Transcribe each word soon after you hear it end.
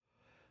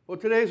Well,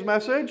 today's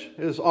message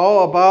is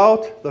all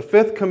about the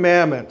fifth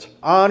commandment,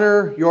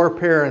 honor your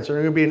parents. And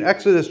we're going to be in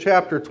Exodus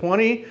chapter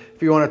 20.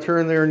 If you want to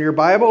turn there in your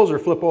Bibles or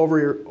flip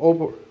over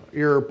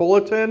your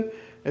bulletin,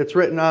 it's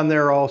written on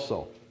there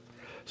also.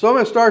 So I'm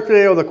going to start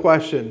today with a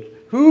question.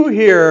 Who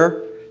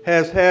here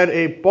has had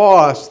a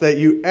boss that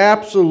you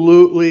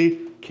absolutely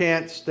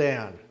can't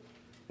stand?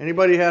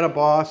 Anybody had a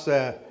boss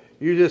that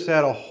you just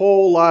had a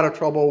whole lot of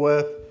trouble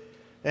with?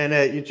 And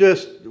that you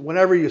just,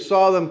 whenever you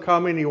saw them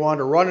coming, you wanted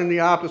to run in the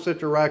opposite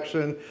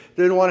direction,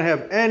 didn't want to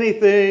have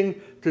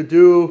anything to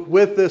do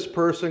with this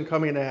person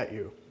coming at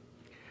you.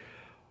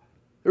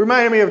 It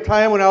reminded me of a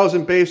time when I was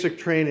in basic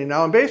training.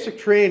 Now, in basic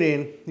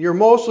training, you're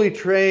mostly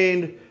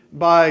trained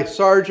by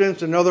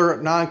sergeants and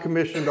other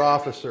non-commissioned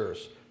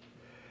officers.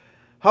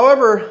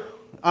 However,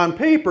 on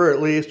paper at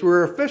least, we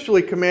were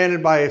officially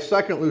commanded by a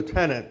second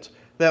lieutenant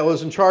that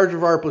was in charge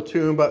of our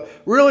platoon, but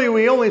really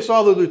we only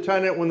saw the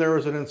lieutenant when there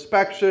was an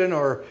inspection,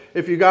 or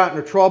if you got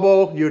into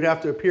trouble, you'd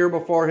have to appear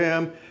before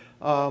him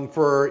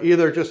for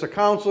either just a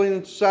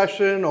counseling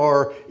session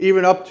or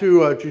even up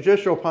to a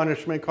judicial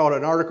punishment called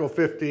an Article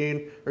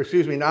 15,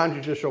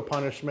 non-judicial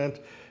punishment.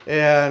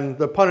 And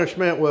the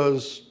punishment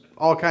was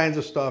all kinds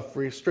of stuff,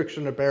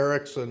 restriction of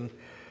barracks and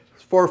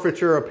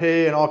forfeiture of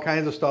pay and all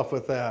kinds of stuff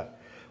with that.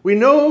 We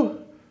know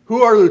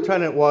who our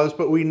lieutenant was,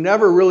 but we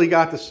never really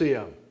got to see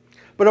him.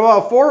 But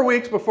about 4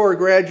 weeks before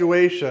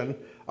graduation,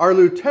 our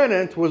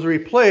lieutenant was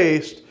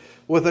replaced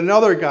with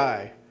another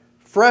guy,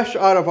 fresh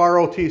out of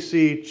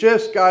ROTC,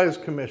 just got his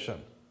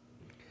commission.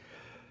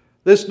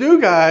 This new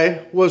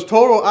guy was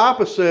total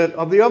opposite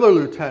of the other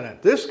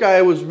lieutenant. This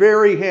guy was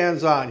very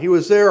hands-on. He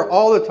was there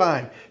all the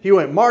time. He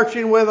went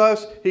marching with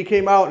us. He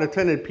came out and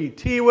attended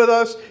PT with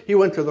us. He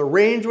went to the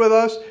range with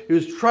us. He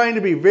was trying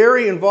to be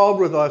very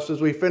involved with us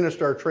as we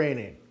finished our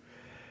training.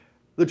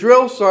 The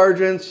drill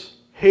sergeants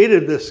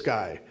hated this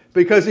guy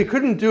because he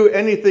couldn't do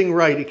anything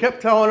right. He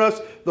kept telling us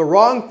the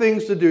wrong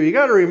things to do. You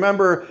got to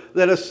remember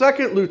that a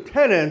second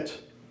lieutenant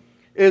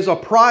is a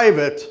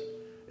private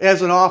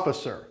as an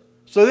officer.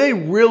 So they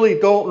really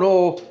don't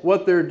know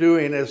what they're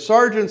doing. As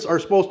sergeants are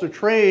supposed to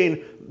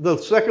train the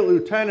second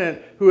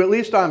lieutenant, who at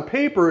least on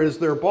paper is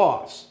their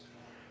boss.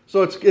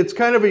 So it's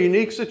kind of a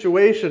unique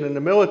situation in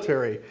the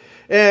military.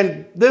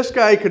 And this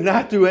guy could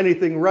not do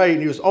anything right.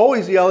 And he was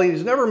always yelling.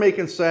 He's never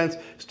making sense.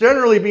 He's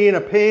generally being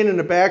a pain in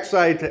the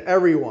backside to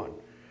everyone.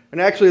 And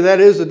actually, that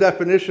is the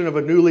definition of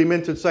a newly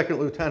minted second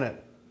lieutenant.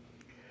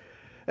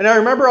 And I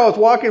remember I was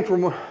walking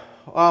from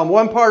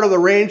one part of the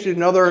range to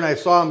another, and I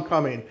saw him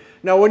coming.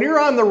 Now, when you're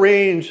on the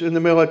range in the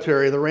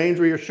military, the range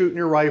where you're shooting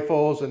your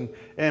rifles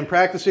and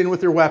practicing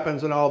with your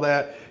weapons and all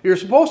that, you're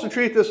supposed to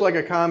treat this like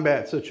a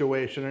combat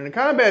situation. In a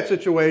combat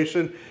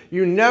situation,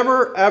 you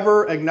never,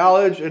 ever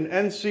acknowledge an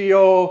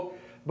NCO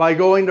by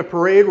going to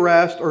parade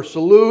rest or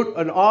salute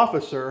an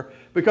officer,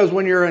 because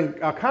when you're in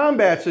a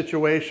combat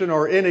situation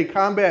or in a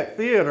combat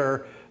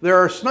theater, there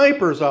are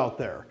snipers out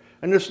there.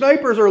 And the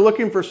snipers are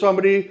looking for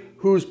somebody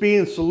who's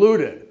being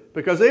saluted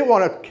because they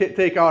want to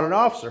take out an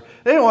officer.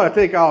 They don't want to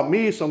take out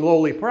me, some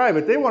lowly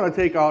private. They want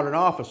to take out an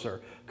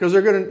officer because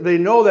they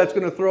know that's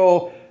going to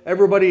throw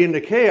everybody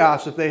into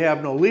chaos if they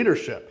have no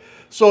leadership.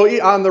 So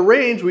on the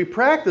range, we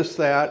practice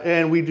that,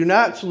 and we do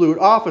not salute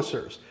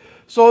officers.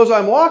 So as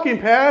I'm walking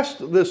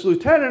past this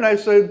lieutenant, I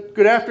said,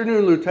 "Good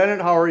afternoon,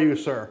 Lieutenant. How are you,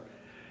 sir?"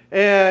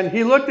 And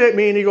he looked at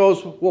me and he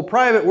goes, "Well,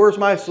 Private, where's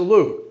my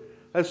salute?"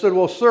 I said,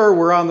 "Well, sir,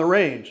 we're on the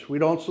range. We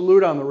don't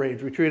salute on the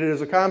range. We treat it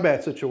as a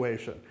combat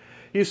situation."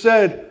 He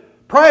said,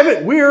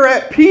 "Private, we are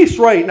at peace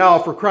right now,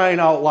 for crying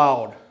out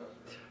loud.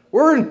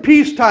 We're in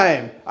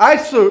peacetime. I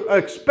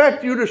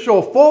expect you to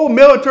show full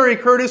military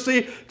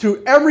courtesy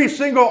to every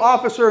single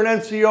officer and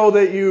NCO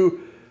that you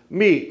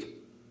meet."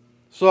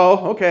 So,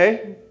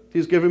 okay,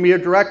 he's giving me a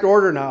direct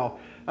order now.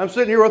 I'm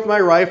sitting here with my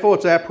rifle.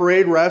 It's at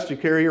parade rest. You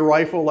carry your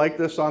rifle like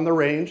this on the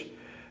range.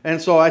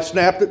 And so I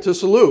snapped it to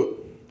salute.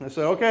 I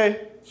said, "Okay,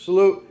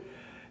 salute."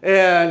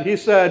 And he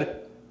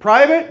said,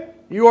 "Private,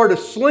 you are to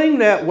sling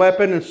that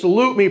weapon and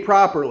salute me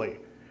properly."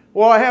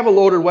 Well, I have a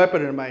loaded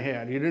weapon in my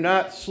hand. You do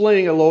not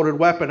sling a loaded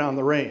weapon on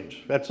the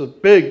range. That's a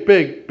big,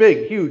 big,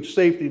 big, huge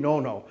safety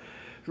no-no.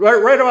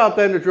 Right about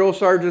then, the drill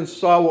sergeants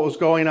saw what was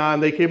going on.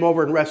 They came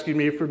over and rescued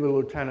me from the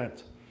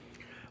lieutenant.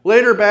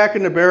 Later, back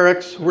in the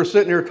barracks, we're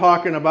sitting here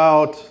talking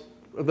about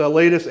the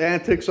latest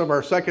antics of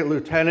our second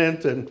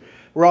lieutenant, and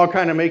we're all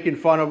kind of making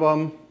fun of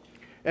him.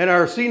 And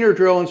our senior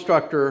drill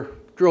instructor,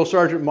 Drill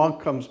Sergeant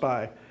Monk, comes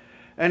by.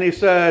 And he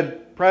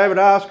said, "Private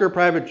Oscar,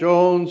 Private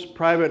Jones,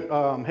 Private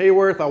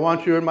Hayworth, I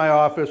want you in my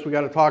office. We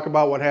got to talk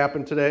about what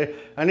happened today.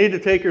 I need to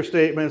take your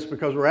statements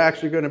because we're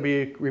actually going to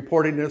be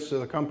reporting this to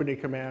the company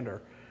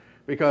commander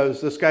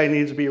because this guy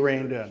needs to be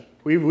reined in.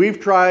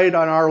 We've tried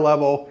on our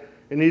level.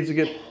 It needs to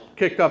get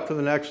kicked up to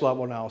the next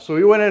level now." So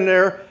we went in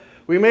there,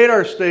 we made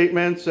our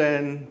statements,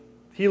 and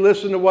he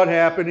listened to what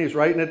happened. He's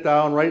writing it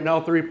down, writing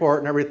out the report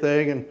and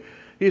everything. And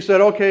he said,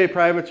 "Okay,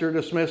 privates, you're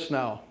dismissed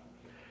now."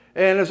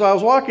 And as I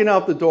was walking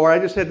out the door, I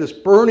just had this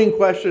burning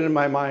question in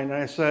my mind. And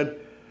I said,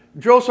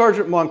 "Drill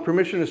Sergeant Monk,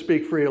 permission to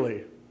speak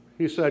freely."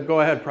 He said,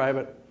 "Go ahead,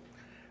 Private."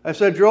 I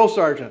said, "Drill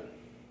Sergeant,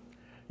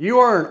 You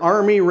are an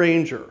Army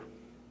Ranger.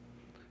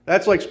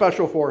 That's like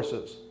Special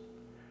Forces.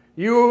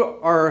 You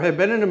have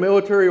been in the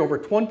military over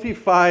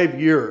 25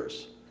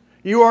 years.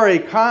 You are a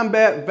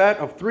combat vet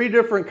of 3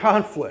 different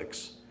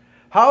conflicts.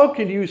 How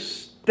can you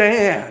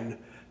stand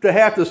to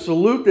have to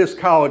salute this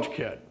college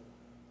kid?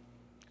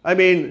 I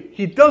mean,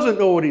 he doesn't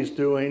know what he's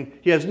doing.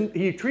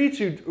 He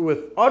treats you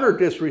with utter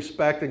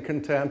disrespect and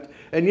contempt,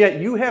 and yet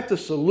you have to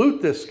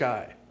salute this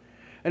guy.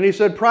 And he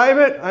said,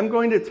 Private, I'm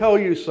going to tell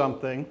you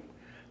something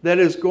that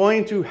is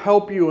going to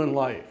help you in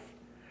life.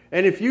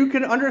 And if you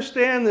can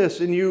understand this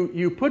and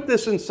you put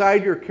this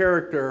inside your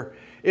character,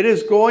 it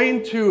is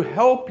going to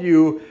help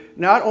you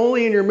not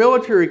only in your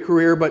military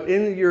career, but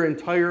in your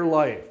entire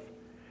life.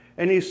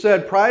 And he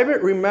said,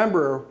 Private,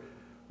 remember,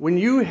 when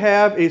you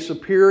have a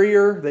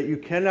superior that you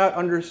cannot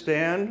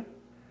understand,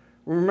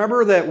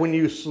 remember that when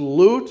you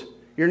salute,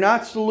 you're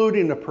not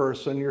saluting the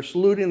person, you're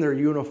saluting their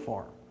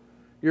uniform.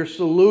 You're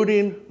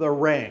saluting the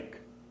rank.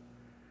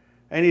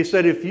 And he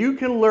said, if you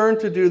can learn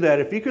to do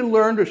that, if you can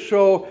learn to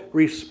show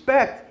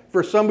respect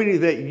for somebody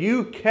that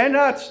you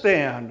cannot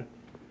stand,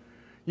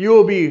 you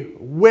will be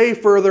way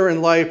further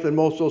in life than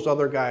most of those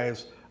other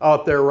guys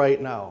out there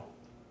right now.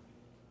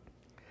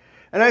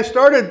 And I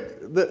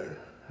started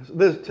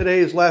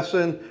today's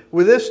lesson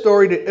with this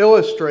story to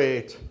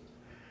illustrate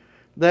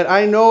that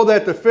I know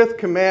that the 5th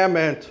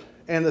commandment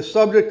and the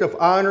subject of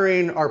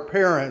honoring our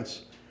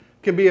parents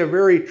can be a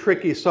very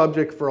tricky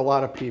subject for a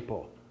lot of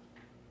people.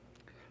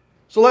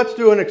 So let's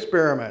do an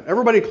experiment.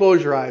 Everybody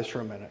close your eyes for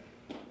a minute.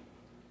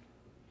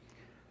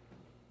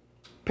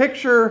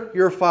 Picture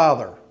your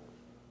father.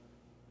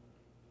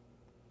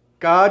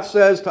 God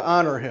says to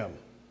honor him.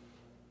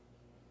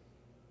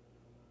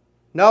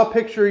 Now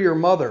picture your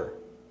mother.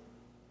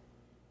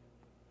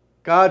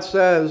 God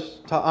says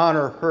to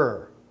honor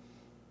her.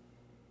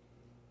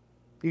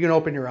 You can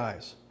open your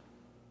eyes.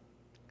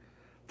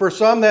 For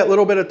some, that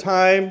little bit of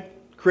time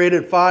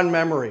created fond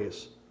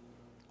memories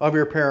of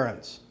your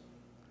parents.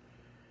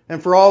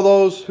 And for all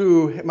those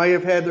who might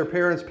have had their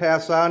parents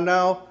pass on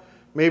now,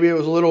 maybe it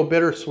was a little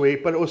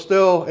bittersweet, but it was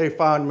still a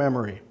fond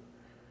memory.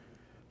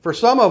 For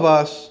some of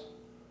us,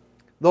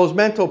 those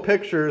mental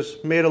pictures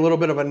made a little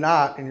bit of a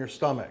knot in your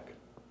stomach.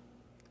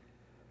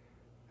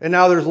 And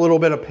now there's a little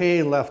bit of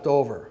pain left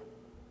over.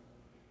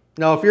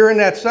 Now, if you're in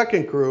that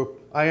second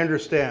group, I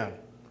understand.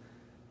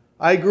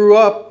 I grew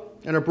up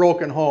in a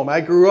broken home.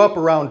 I grew up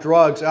around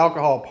drugs,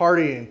 alcohol,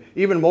 partying,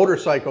 even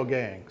motorcycle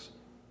gangs.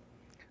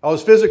 I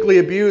was physically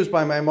abused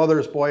by my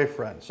mother's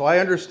boyfriend. So I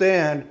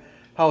understand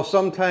how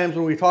sometimes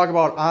when we talk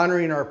about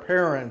honoring our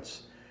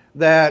parents,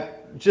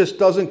 that just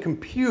doesn't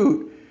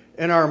compute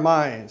in our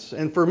minds.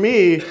 And for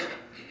me,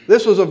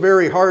 this was a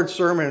very hard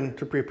sermon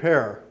to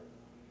prepare.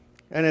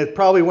 And it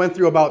probably went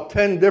through about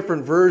 10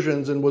 different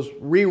versions and was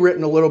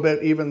rewritten a little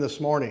bit even this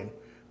morning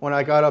when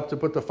I got up to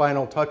put the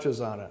final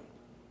touches on it.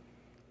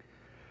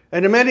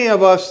 And to many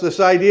of us, this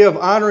idea of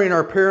honoring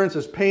our parents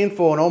is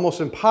painful and almost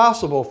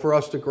impossible for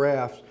us to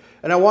grasp.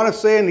 And I want to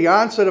say in the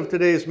onset of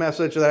today's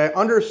message that I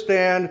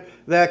understand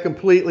that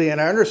completely, and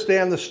I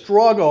understand the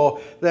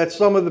struggle that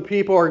some of the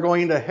people are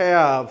going to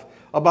have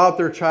about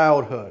their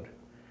childhood.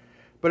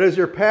 But as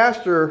your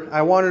pastor,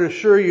 I want to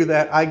assure you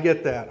that I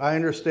get that. I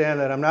understand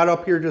that. I'm not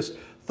up here just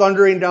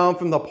thundering down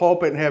from the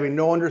pulpit and having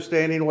no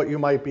understanding what you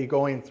might be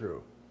going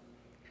through.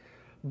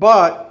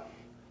 But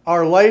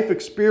our life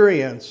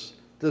experience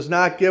does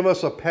not give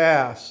us a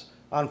pass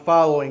on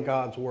following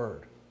God's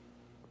word.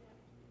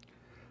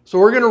 So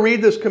we're going to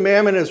read this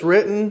commandment as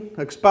written,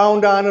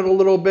 expound on it a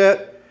little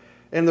bit,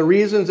 and the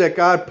reasons that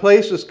God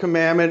placed this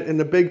commandment in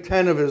the Big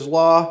Ten of His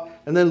law,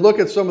 and then look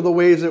at some of the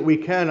ways that we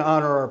can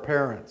honor our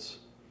parents.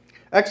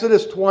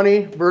 Exodus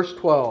 20, verse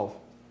 12.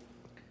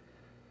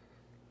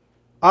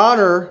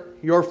 Honor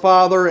your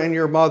father and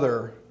your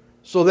mother,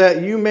 so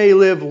that you may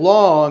live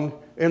long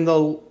in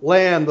the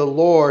land the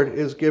Lord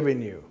is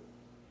giving you.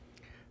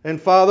 And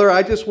Father,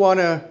 I just want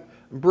to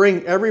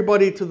bring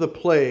everybody to the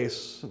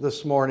place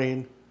this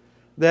morning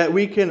that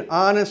we can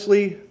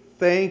honestly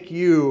thank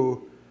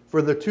you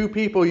for the 2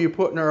 people you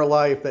put in our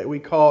life that we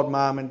called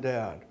Mom and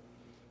Dad.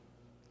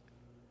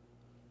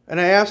 And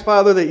I ask,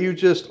 Father, that you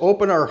just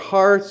open our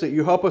hearts, that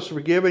you help us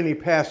forgive any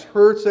past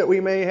hurts that we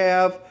may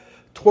have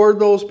toward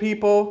those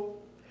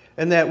people,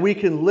 and that we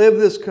can live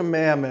this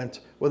commandment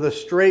with a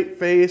straight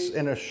face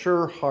and a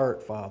sure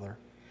heart, Father.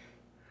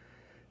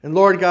 And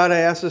Lord God, I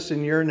ask this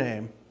in your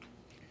name.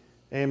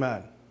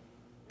 Amen.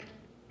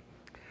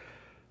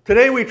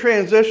 Today we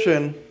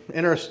transition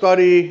in our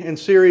study and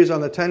series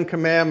on the 10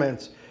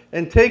 Commandments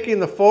and taking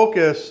the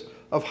focus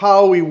of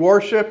how we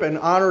worship and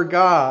honor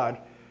God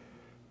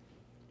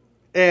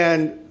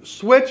and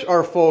switch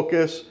our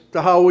focus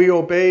to how we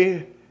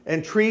obey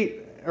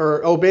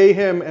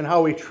Him and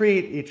how we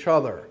treat each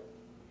other.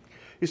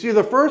 You see,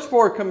 the first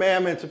 4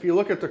 commandments, if you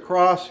look at the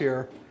cross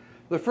here,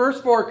 the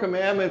first 4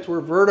 commandments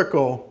were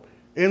vertical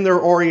in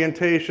their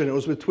orientation. It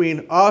was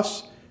between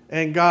us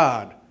and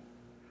God.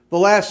 The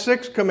last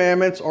 6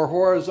 commandments are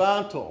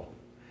horizontal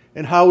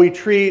in how we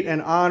treat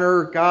and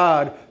honor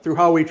God through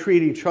how we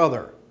treat each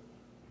other.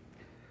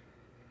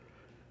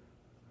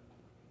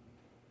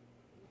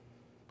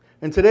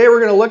 And today we're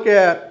going to look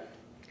at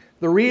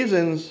the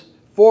reasons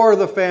for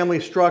the family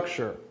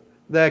structure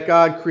that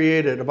God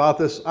created, about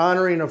this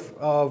honoring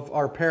of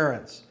our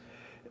parents.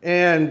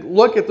 And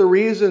look at the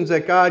reasons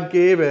that God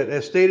gave it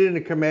as stated in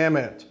the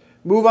commandment.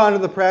 Move on to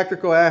the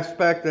practical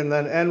aspect and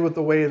then end with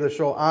the way to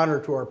show honor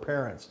to our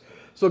parents.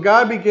 So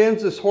God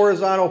begins this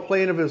horizontal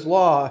plane of his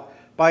law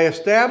by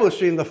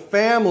establishing the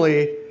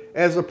family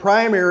as the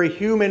primary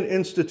human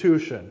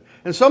institution.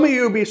 And some of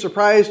you would be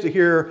surprised to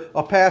hear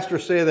a pastor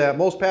say that.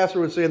 Most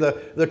pastors would say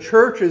the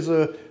church is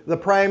the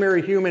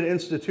primary human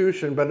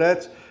institution, but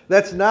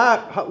that's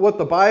not what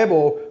the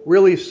Bible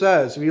really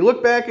says. If you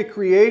look back at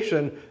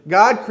creation,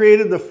 God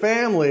created the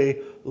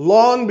family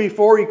long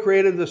before he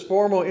created this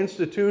formal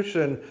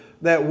institution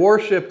that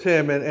worshiped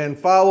him and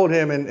followed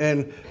him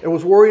and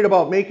was worried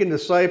about making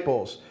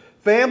disciples.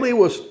 Family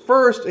was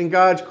first in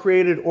God's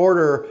created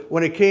order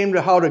when it came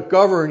to how to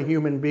govern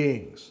human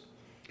beings.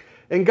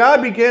 And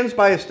God begins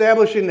by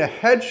establishing the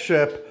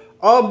headship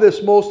of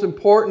this most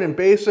important and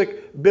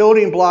basic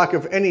building block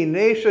of any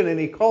nation,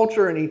 any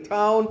culture, any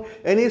town,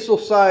 any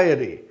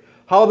society.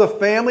 How the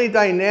family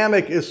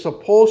dynamic is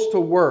supposed to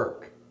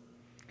work.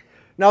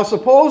 Now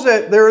suppose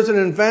that there is an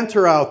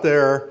inventor out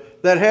there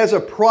that has a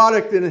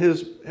product in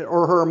his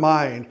or her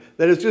mind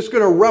that is just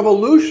going to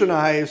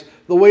revolutionize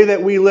the way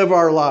that we live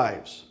our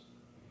lives.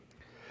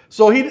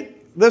 So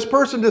this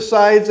person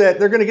decides that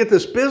they're going to get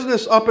this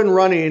business up and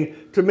running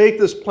to make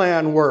this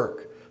plan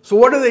work. So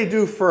what do they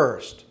do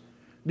first?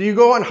 Do you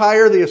go and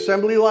hire the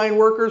assembly line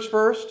workers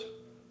first?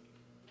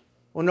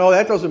 Well, no,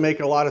 that doesn't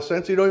make a lot of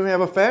sense. You don't even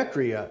have a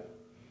factory yet.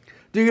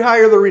 Do you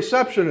hire the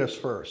receptionist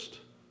first?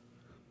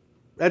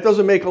 That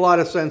doesn't make a lot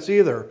of sense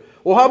either.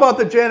 Well, how about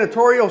the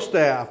janitorial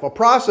staff, a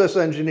process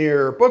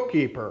engineer, a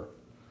bookkeeper?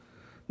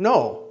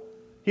 No.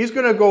 He's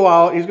going to go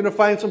out, he's going to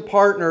find some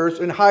partners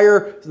and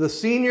hire the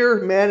senior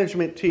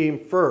management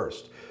team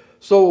first.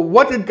 So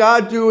what did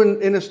God do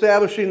in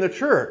establishing the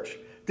church?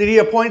 Did he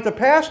appoint the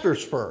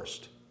pastors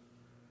first?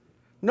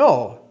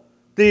 No.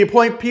 Did he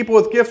appoint people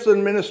with gifts of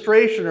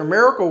administration or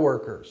miracle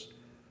workers?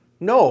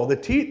 No.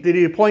 Did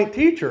he appoint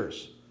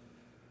teachers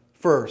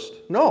first?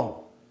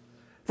 No.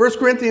 1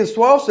 Corinthians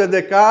 12 said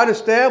that God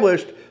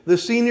established the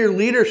senior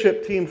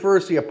leadership team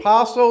first, the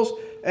apostles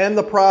and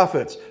the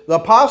prophets. The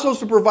apostles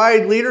to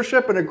provide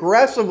leadership and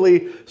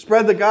aggressively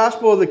spread the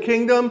gospel of the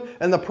kingdom,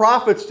 and the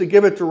prophets to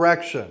give it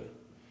direction.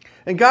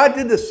 And God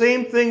did the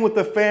same thing with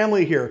the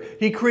family here.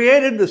 He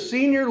created the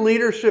senior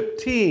leadership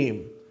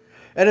team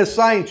and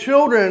assigned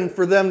children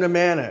for them to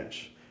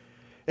manage.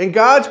 And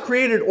God's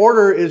created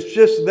order is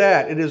just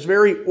that. It is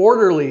very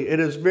orderly. It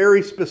is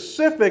very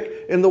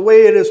specific in the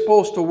way it is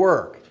supposed to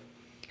work.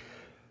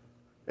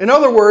 In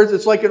other words,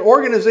 it's like an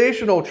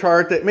organizational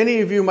chart that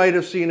many of you might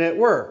have seen at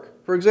work.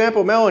 For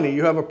example, Melanie,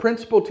 you have a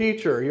principal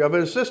teacher, you have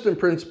an assistant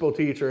principal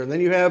teacher, and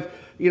then you have,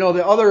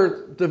 the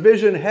other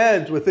division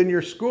heads within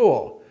your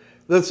school.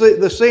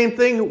 The same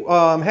thing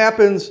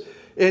happens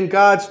in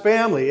God's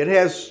family. It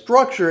has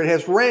structure, it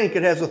has rank,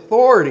 it has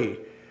authority.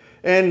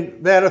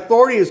 And that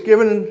authority is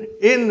given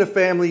in the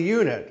family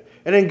unit.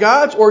 And in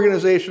God's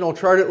organizational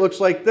chart, it looks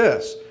like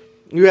this.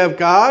 You have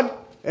God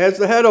as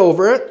the head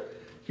over it.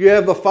 You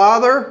have the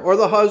father or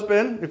the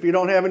husband, if you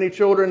don't have any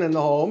children in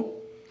the home.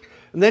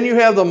 And then you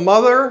have the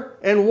mother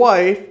and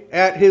wife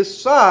at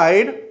his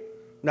side,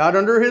 not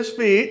under his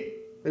feet.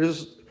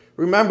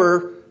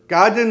 Remember,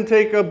 God didn't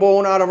take a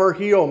bone out of our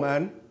heel,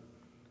 men.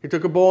 He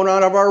took a bone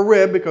out of our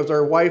rib because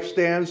our wife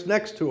stands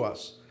next to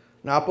us,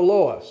 not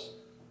below us.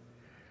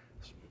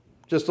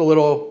 Just a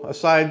little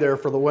aside there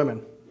for the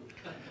women.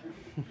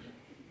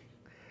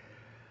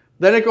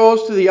 Then it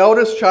goes to the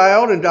eldest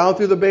child and down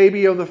through the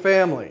baby of the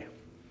family.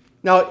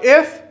 Now,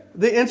 if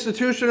the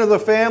institution of the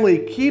family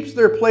keeps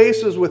their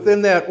places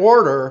within that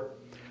order,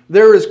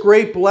 there is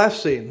great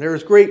blessing, there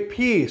is great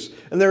peace,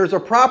 and there is a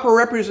proper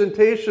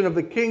representation of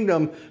the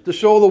kingdom to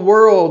show the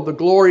world the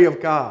glory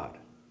of God.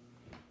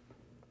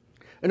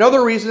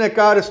 Another reason that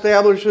God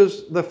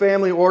establishes the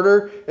family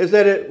order is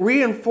that it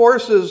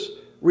reinforces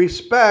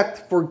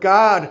respect for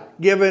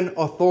God-given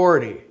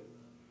authority.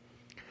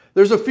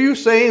 There's a few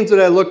sayings that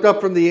I looked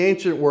up from the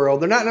ancient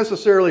world. They're not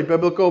necessarily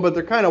biblical, but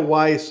they're kind of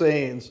wise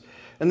sayings.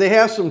 And they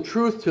have some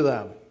truth to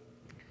them.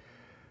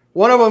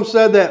 One of them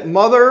said that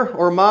mother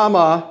or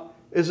mama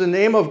is the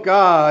name of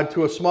God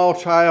to a small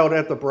child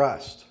at the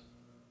breast.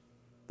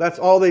 That's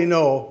all they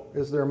know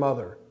is their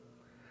mother.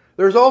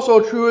 There's also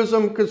a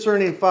truism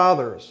concerning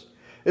fathers,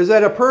 is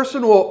that a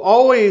person will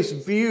always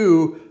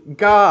view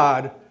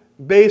God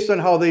based on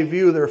how they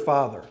view their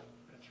father.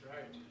 That's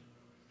right.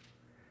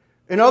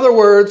 In other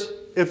words,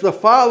 if the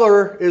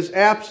father is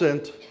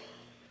absent,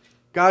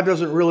 God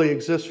doesn't really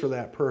exist for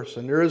that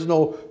person. There is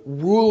no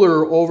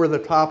ruler over the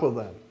top of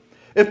them.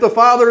 If the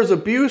father is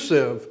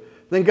abusive,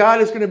 then God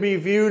is going to be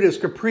viewed as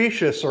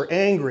capricious or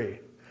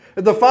angry.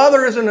 If the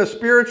father isn't a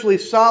spiritually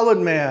solid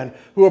man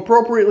who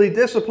appropriately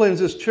disciplines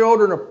his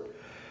children,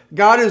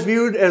 God is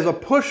viewed as a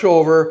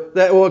pushover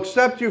that will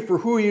accept you for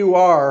who you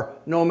are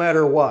no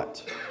matter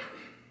what.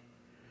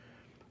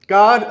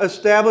 God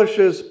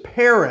establishes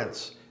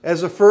parents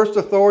as the first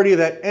authority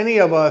that any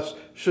of us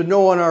should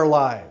know in our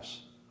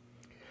lives.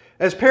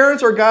 As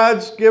parents are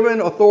God's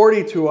given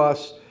authority to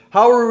us,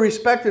 how we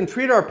respect and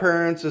treat our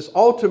parents is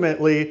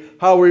ultimately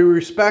how we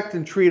respect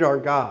and treat our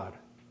God.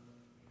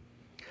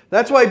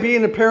 That's why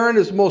being a parent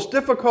is the most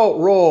difficult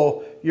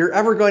role you're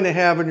ever going to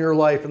have in your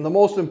life and the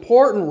most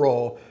important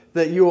role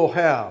that you will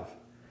have.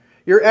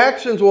 Your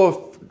actions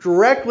will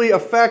directly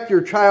affect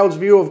your child's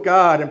view of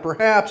God and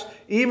perhaps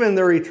even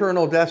their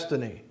eternal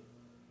destiny.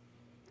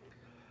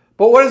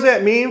 But what does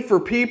that mean for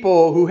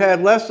people who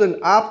had less than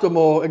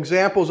optimal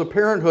examples of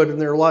parenthood in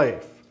their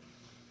life?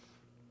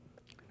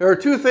 There are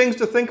two things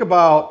to think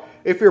about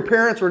if your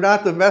parents were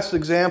not the best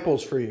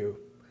examples for you.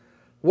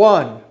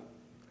 One,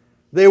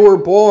 they were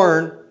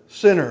born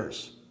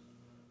sinners.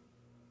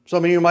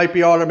 Some of you might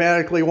be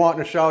automatically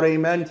wanting to shout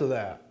amen to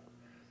that.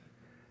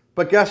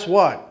 But guess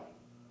what?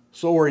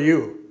 So are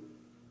you.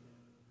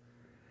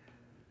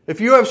 If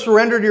you have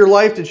surrendered your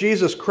life to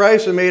Jesus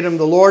Christ and made him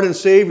the Lord and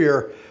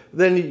Savior,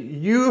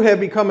 then you have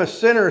become a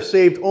sinner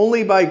saved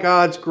only by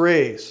God's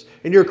grace.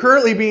 And you're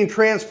currently being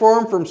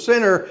transformed from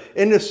sinner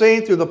into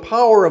saint through the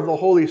power of the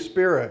Holy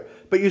Spirit.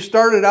 But you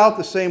started out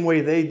the same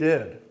way they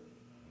did.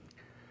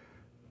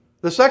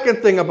 The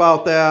second thing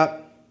about that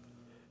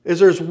is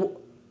there's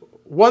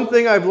one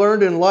thing I've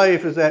learned in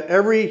life is that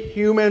every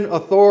human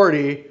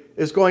authority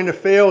is going to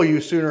fail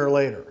you sooner or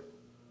later.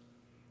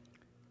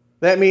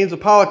 That means the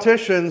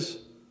politicians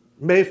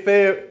may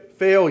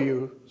fail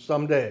you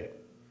someday.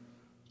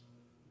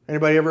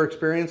 Anybody ever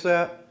experienced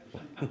that?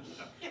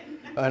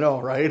 I know,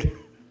 right?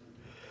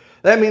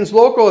 That means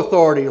local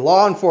authority,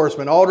 law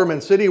enforcement,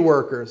 aldermen, city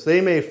workers,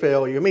 they may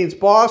fail you. It means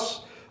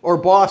boss or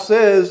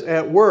bosses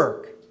at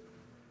work.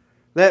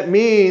 That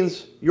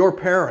means your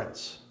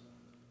parents.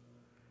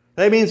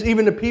 That means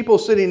even the people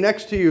sitting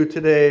next to you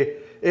today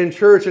in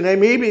church, and it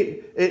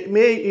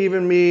may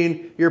even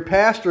mean your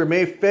pastor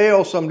may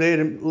fail someday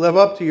to live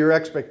up to your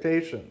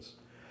expectations.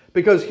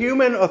 Because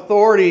human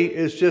authority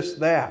is just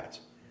that.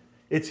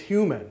 It's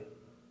human.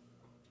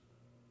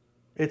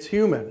 It's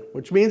human,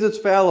 which means it's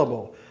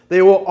fallible.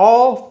 They will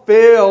all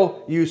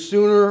fail you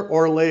sooner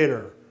or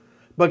later.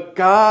 But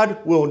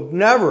God will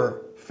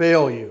never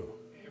fail you.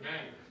 Amen.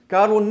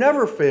 God will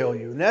never fail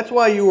you. And that's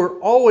why you are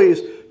always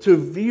to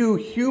view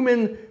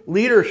human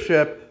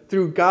leadership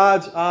through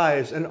God's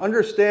eyes and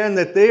understand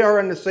that they are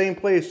in the same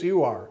place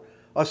you are.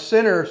 A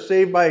sinner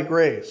saved by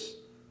grace.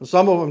 And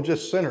some of them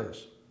just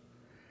sinners.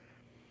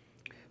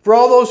 For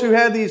all those who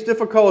had these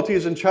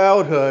difficulties in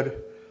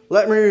childhood,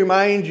 let me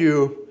remind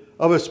you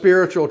of a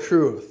spiritual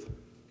truth.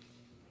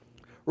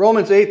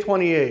 Romans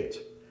 8:28,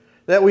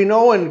 that we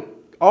know in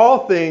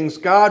all things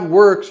God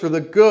works for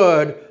the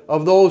good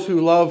of those who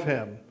love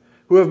him,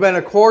 who have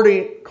been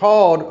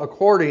called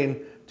according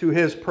to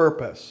his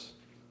purpose.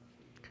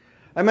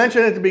 I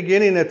mentioned at the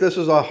beginning that this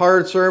is a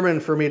hard sermon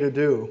for me to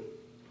do.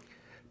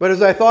 But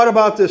as I thought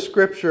about this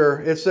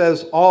scripture, it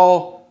says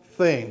all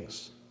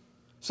things.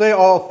 Say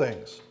all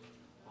things.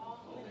 All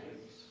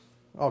things.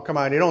 Oh, come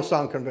on, you don't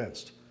sound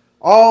convinced.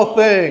 All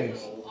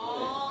things.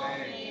 All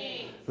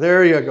things.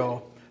 There you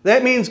go.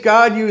 That means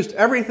God used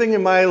everything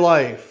in my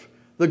life,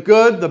 the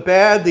good, the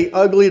bad, the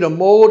ugly, to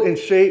mold and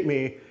shape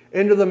me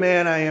into the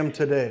man I am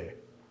today.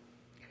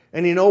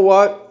 And you know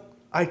what?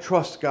 I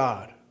trust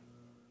God.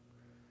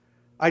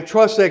 I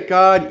trust that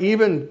God,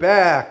 even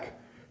back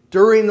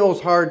during those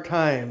hard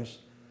times,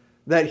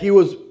 that he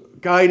was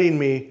guiding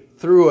me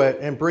through it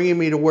and bringing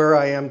me to where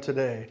I am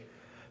today.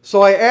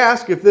 So I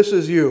ask if this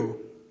is you,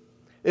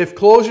 if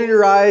closing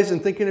your eyes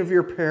and thinking of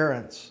your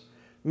parents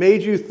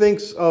made you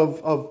think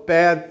of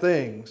bad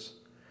things,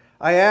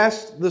 I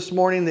ask this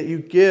morning that you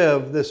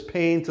give this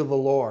pain to the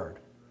Lord.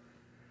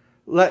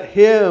 Let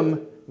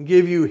him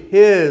give you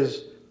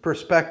his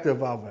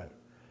perspective of it,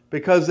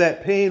 because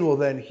that pain will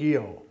then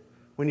heal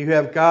when you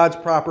have God's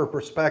proper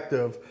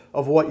perspective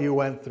of what you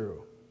went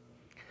through.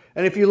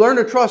 And if you learn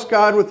to trust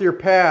God with your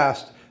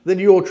past, then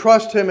you will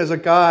trust him as a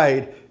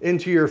guide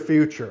into your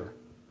future.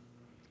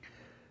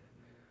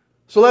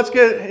 So let's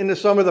get into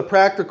some of the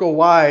practical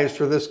whys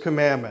for this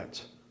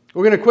commandment.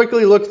 We're going to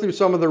quickly look through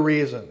some of the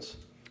reasons.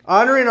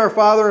 Honoring our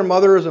father and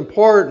mother is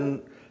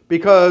important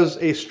because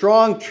a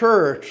strong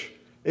church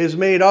is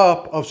made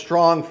up of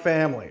strong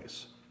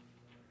families.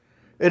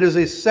 It is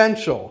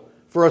essential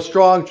for a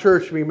strong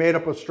church to be made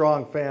up of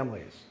strong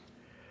families.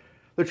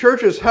 The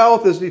church's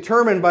health is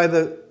determined by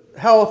the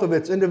health of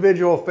its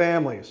individual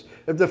families.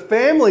 If the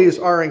families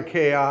are in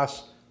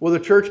chaos, will the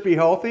church be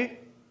healthy?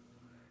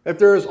 If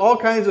there is all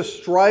kinds of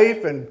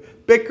strife and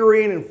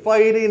bickering and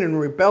fighting and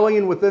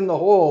rebellion within the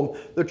home,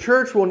 the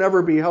church will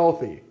never be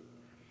healthy.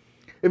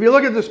 If you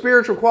look at the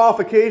spiritual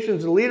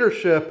qualifications and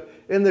leadership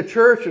in the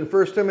church in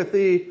 1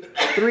 Timothy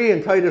 3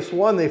 and Titus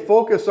 1, they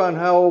focus on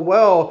how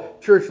well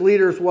church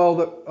leaders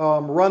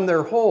run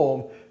their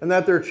home and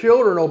that their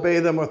children obey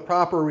them with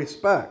proper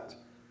respect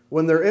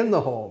when they're in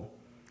the home.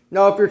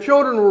 Now, if your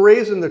children were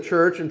raised in the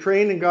church and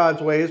trained in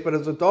God's ways, but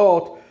as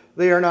adults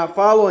they are not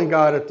following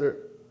God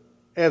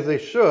as they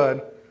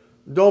should,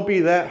 don't be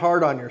that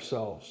hard on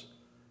yourselves.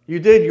 You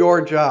did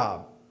your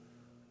job.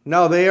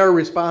 Now they are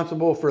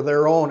responsible for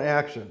their own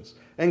actions.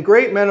 And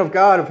great men of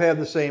God have had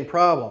the same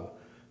problem.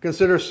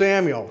 Consider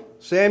Samuel.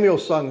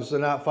 Samuel's sons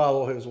did not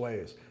follow his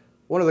ways.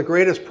 One of the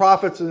greatest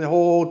prophets in the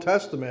whole Old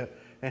Testament,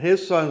 and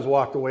his sons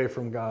walked away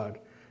from God.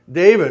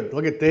 David,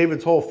 look at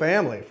David's whole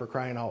family, for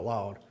crying out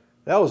loud.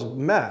 That was a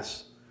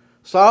mess.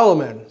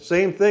 Solomon,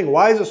 same thing.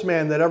 Wisest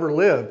man that ever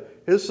lived.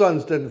 His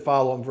sons didn't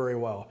follow him very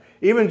well.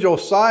 Even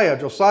Josiah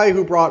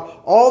who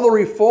brought all the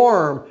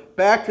reform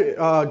back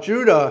to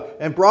Judah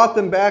and brought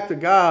them back to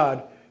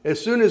God, as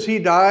soon as he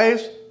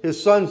dies,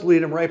 his sons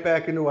lead him right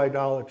back into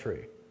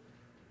idolatry.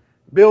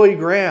 Billy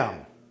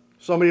Graham,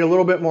 somebody a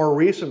little bit more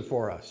recent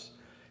for us,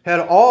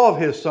 had all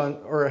of his sons,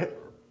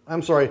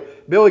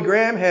 Billy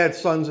Graham had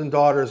sons and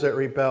daughters that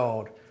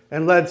rebelled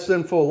and led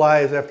sinful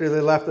lives after they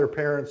left their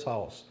parents'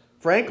 house.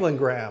 Franklin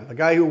Graham, the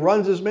guy who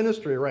runs his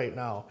ministry right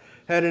now,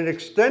 had an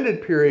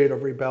extended period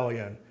of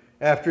rebellion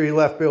after he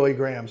left Billy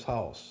Graham's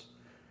house.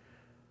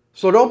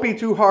 So don't be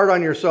too hard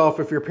on yourself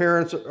if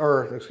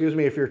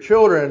your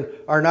children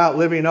are not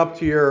living up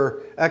to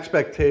your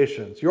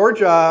expectations. Your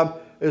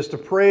job is to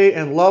pray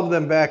and love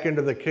them back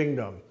into the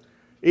kingdom,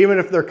 even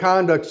if their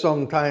conduct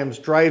sometimes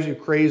drives you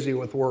crazy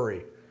with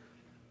worry.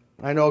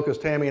 I know because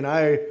Tammy and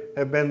I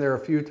have been there a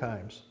few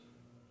times.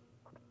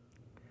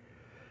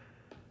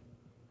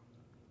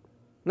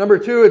 Number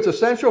 2, it's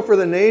essential for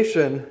the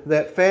nation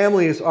that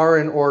families are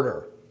in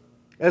order.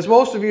 As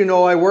most of you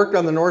know, I worked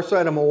on the north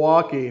side of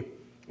Milwaukee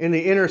in the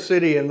inner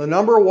city, and the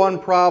number one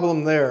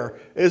problem there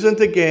isn't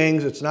the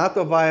gangs, it's not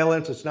the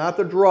violence, it's not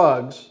the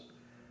drugs,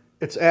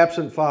 it's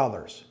absent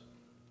fathers.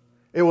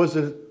 It was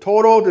the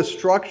total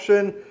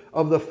destruction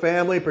of the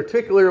family,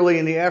 particularly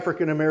in the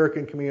African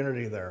American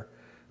community there.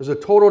 There's a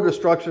total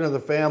destruction of the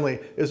family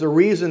is the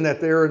reason that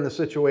they're in the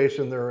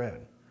situation they're in.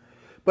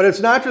 But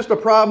it's not just a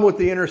problem with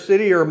the inner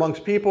city or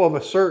amongst people of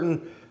a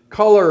certain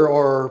color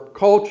or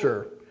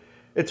culture.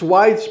 It's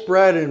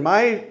widespread. In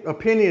my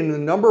opinion, the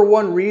number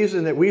one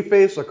reason that we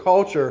face a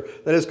culture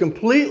that is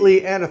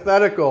completely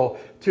antithetical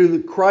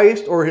to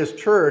Christ or his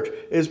church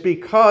is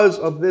because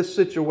of this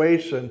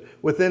situation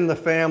within the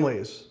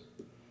families.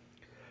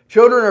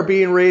 Children are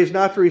being raised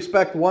not to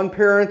respect one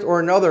parent or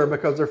another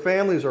because their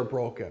families are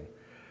broken.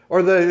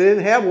 Or they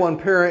didn't have one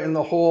parent in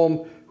the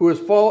home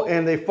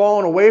and they've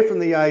fallen away from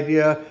the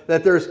idea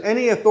that there's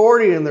any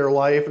authority in their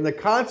life, and the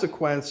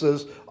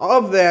consequences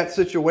of that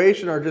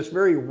situation are just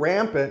very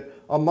rampant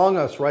among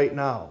us right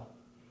now.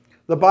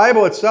 The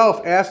Bible itself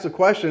asks the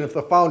question, if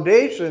the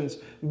foundations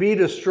be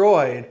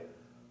destroyed,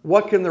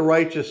 what can the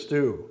righteous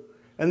do?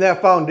 And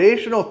that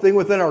foundational thing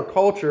within our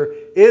culture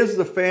is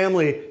the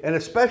family, and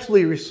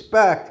especially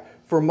respect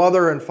for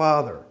mother and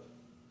father.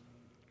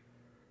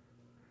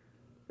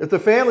 If the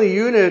family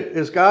unit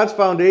is God's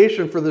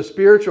foundation for the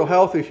spiritual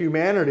health of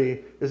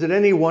humanity, is it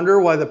any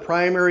wonder why the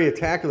primary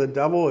attack of the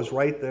devil is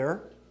right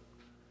there?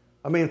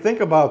 I mean, think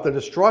about the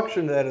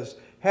destruction that has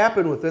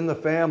happened within the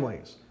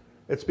families.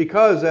 It's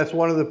because that's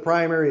one of the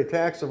primary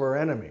attacks of our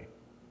enemy.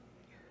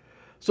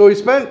 So we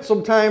spent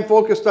some time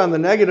focused on the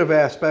negative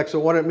aspects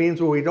of what it means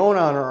when we don't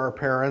honor our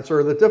parents,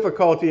 or the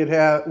difficulty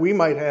we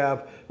might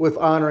have with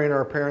honoring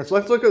our parents.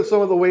 Let's look at some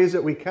of the ways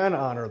that we can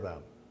honor them.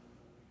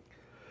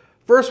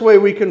 First way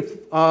we can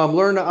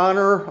learn to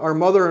honor our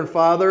mother and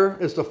father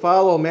is to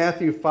follow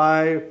Matthew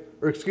 7,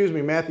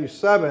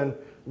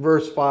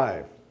 verse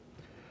 5,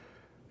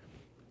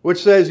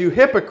 which says, "You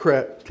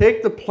hypocrite,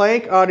 take the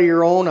plank out of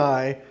your own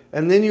eye,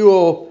 and then you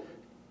will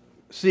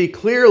see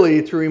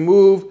clearly to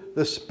remove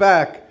the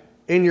speck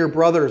in your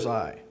brother's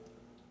eye."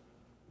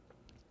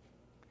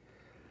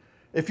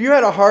 If you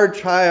had a hard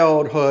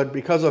childhood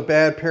because of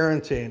bad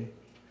parenting,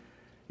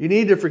 you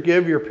need to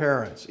forgive your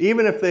parents,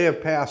 even if they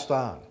have passed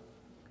on.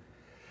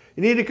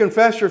 You need to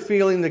confess your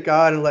feeling to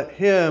God and let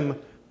Him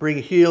bring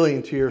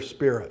healing to your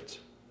spirit.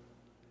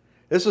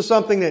 This is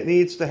something that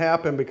needs to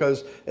happen,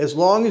 because as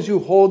long as you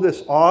hold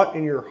this ought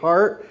in your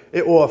heart,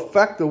 it will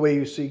affect the way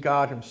you see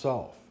God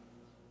Himself.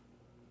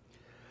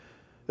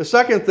 The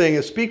second thing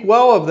is speak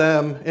well of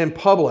them in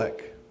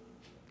public.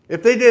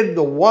 If they did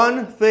the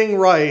one thing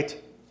right,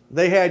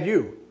 they had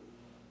you.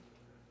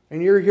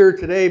 And you're here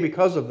today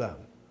because of them.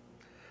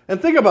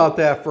 And think about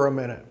that for a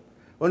minute.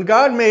 When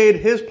God made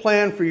His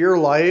plan for your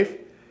life,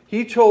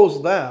 He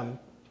chose them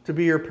to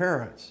be your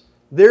parents.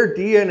 Their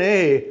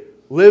DNA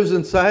lives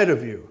inside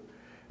of you.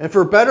 And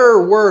for better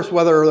or worse,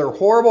 whether they're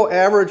horrible,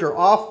 average, or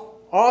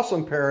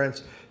awesome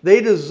parents, they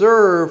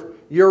deserve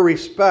your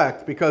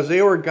respect because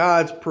they were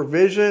God's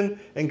provision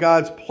and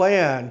God's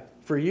plan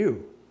for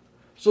you.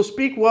 So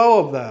speak well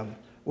of them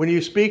when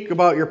you speak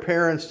about your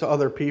parents to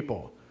other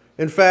people.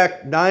 In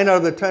fact, 9 out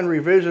of the 10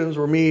 revisions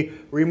were me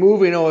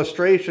removing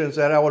illustrations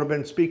that I would have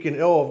been speaking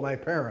ill of my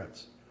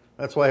parents.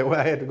 That's why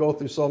I had to go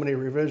through so many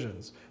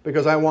revisions,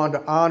 because I wanted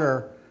to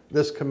honor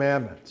this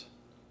commandment.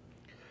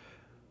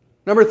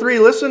 Number 3,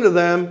 listen to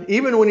them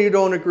even when you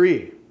don't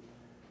agree.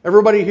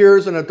 Everybody here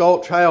is an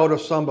adult child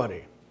of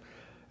somebody.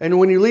 And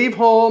when you leave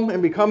home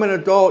and become an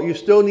adult, you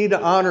still need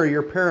to honor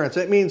your parents.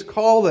 That means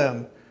call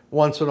them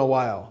once in a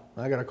while.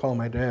 I got to call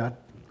my dad.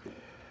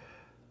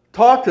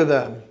 Talk to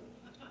them.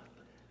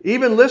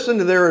 Even listen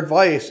to their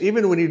advice,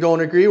 even when you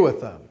don't agree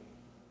with them.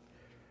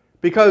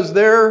 Because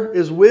there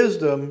is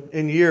wisdom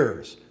in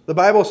years. The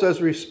Bible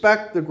says,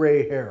 respect the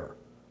gray hair.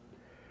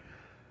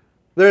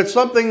 There's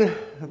something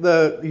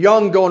the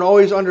young don't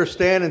always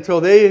understand until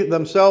they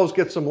themselves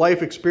get some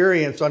life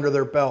experience under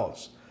their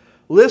belts.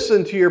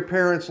 Listen to your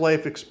parents'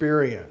 life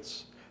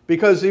experience,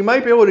 because you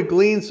might be able to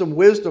glean some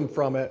wisdom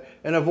from it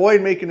and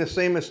avoid making the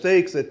same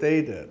mistakes that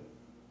they did.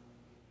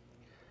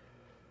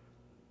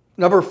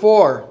 Number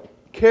 4,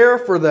 care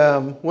for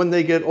them when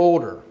they get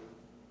older.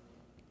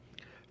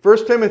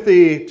 1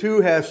 Timothy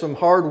 2 has some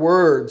hard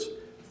words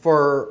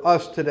for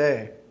us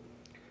today.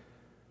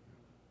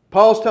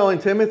 Paul's telling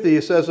Timothy,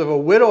 he says, if a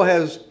widow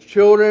has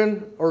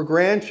children or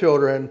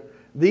grandchildren,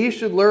 these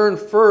should learn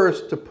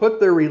first to put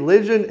their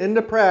religion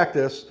into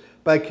practice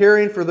by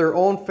caring for their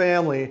own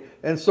family,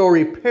 and so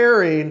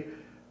repaying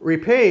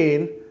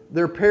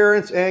their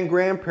parents and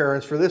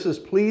grandparents, for this is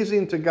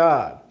pleasing to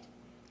God.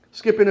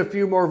 Skipping a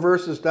few more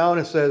verses down,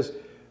 it says,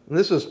 and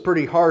this is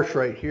pretty harsh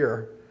right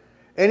here,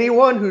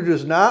 anyone who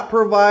does not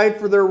provide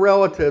for their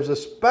relatives,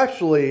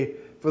 especially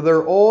for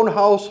their own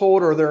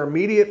household or their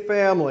immediate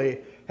family,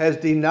 has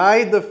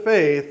denied the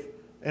faith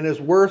and is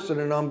worse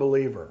than an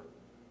unbeliever.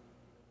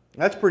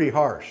 That's pretty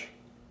harsh.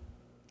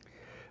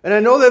 And I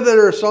know that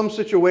there are some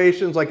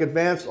situations like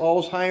advanced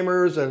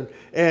Alzheimer's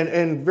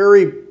and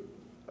very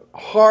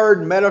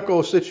hard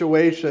medical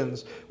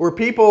situations where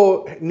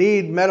people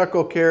need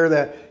medical care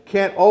that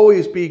can't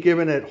always be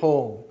given at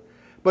home.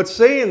 But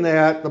saying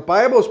that, the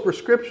Bible's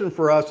prescription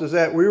for us is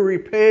that we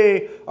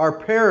repay our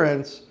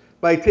parents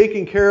by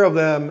taking care of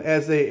them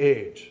as they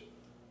age.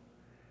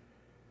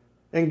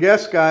 And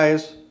guess,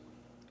 guys,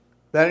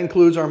 that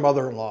includes our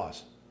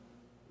mother-in-laws.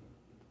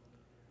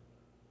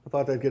 I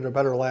thought they'd get a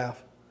better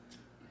laugh.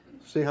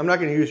 See, I'm not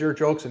going to use your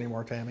jokes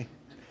anymore, Tammy.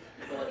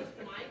 Well,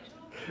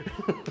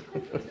 it's my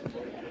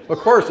joke. Of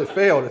course, it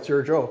failed. It's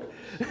your joke.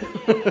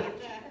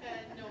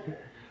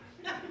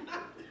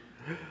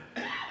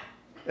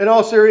 In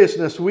all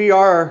seriousness, we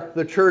are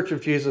the Church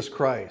of Jesus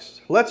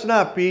Christ. Let's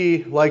not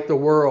be like the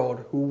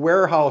world who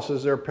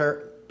warehouses their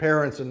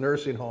parents in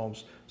nursing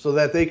homes so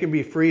that they can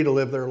be free to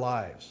live their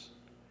lives.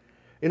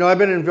 You know, I've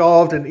been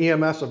involved in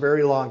EMS a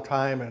very long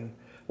time, and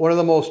one of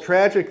the most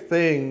tragic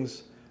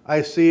things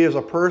I see is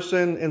a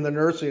person in the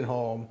nursing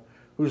home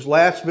whose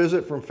last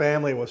visit from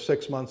family was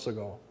 6 months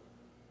ago.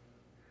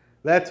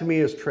 That to me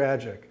is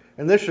tragic.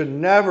 And this should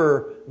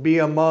never be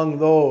among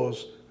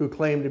those who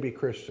claim to be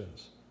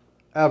Christians.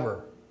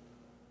 Ever.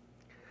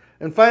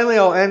 And finally,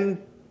 I'll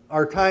end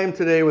our time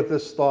today with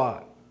this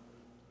thought.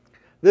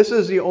 This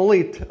is the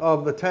only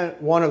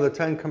one of the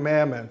 10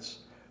 commandments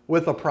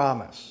with a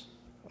promise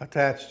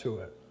attached to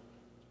it.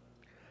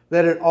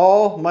 That it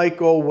all might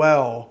go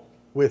well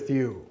with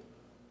you.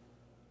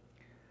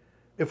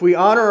 If we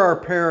honor our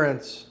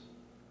parents,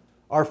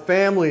 our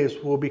families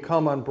will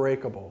become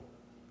unbreakable.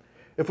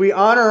 If we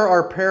honor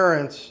our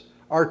parents,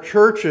 our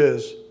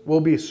churches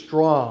will be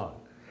strong.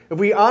 If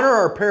we honor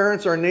our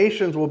parents, our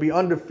nations will be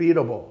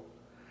undefeatable.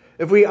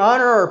 If we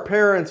honor our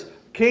parents,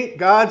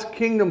 God's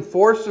kingdom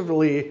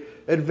forcibly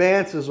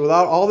advances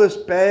without all this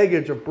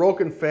baggage of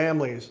broken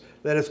families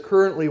that is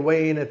currently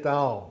weighing it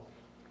down.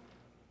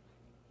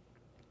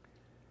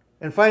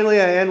 And finally,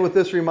 I end with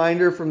this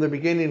reminder from the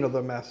beginning of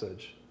the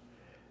message.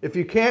 If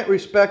you can't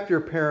respect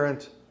your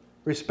parent,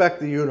 respect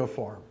the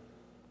uniform.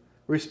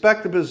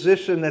 Respect the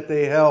position that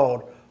they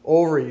held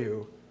over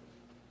you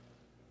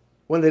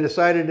when they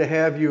decided to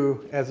have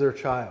you as their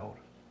child.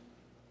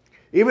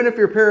 Even if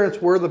your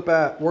parents weren't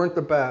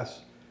the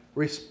best,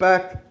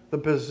 respect the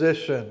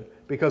position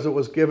because it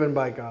was given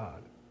by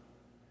God.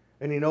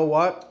 And you know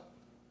what?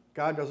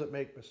 God doesn't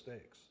make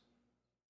mistakes.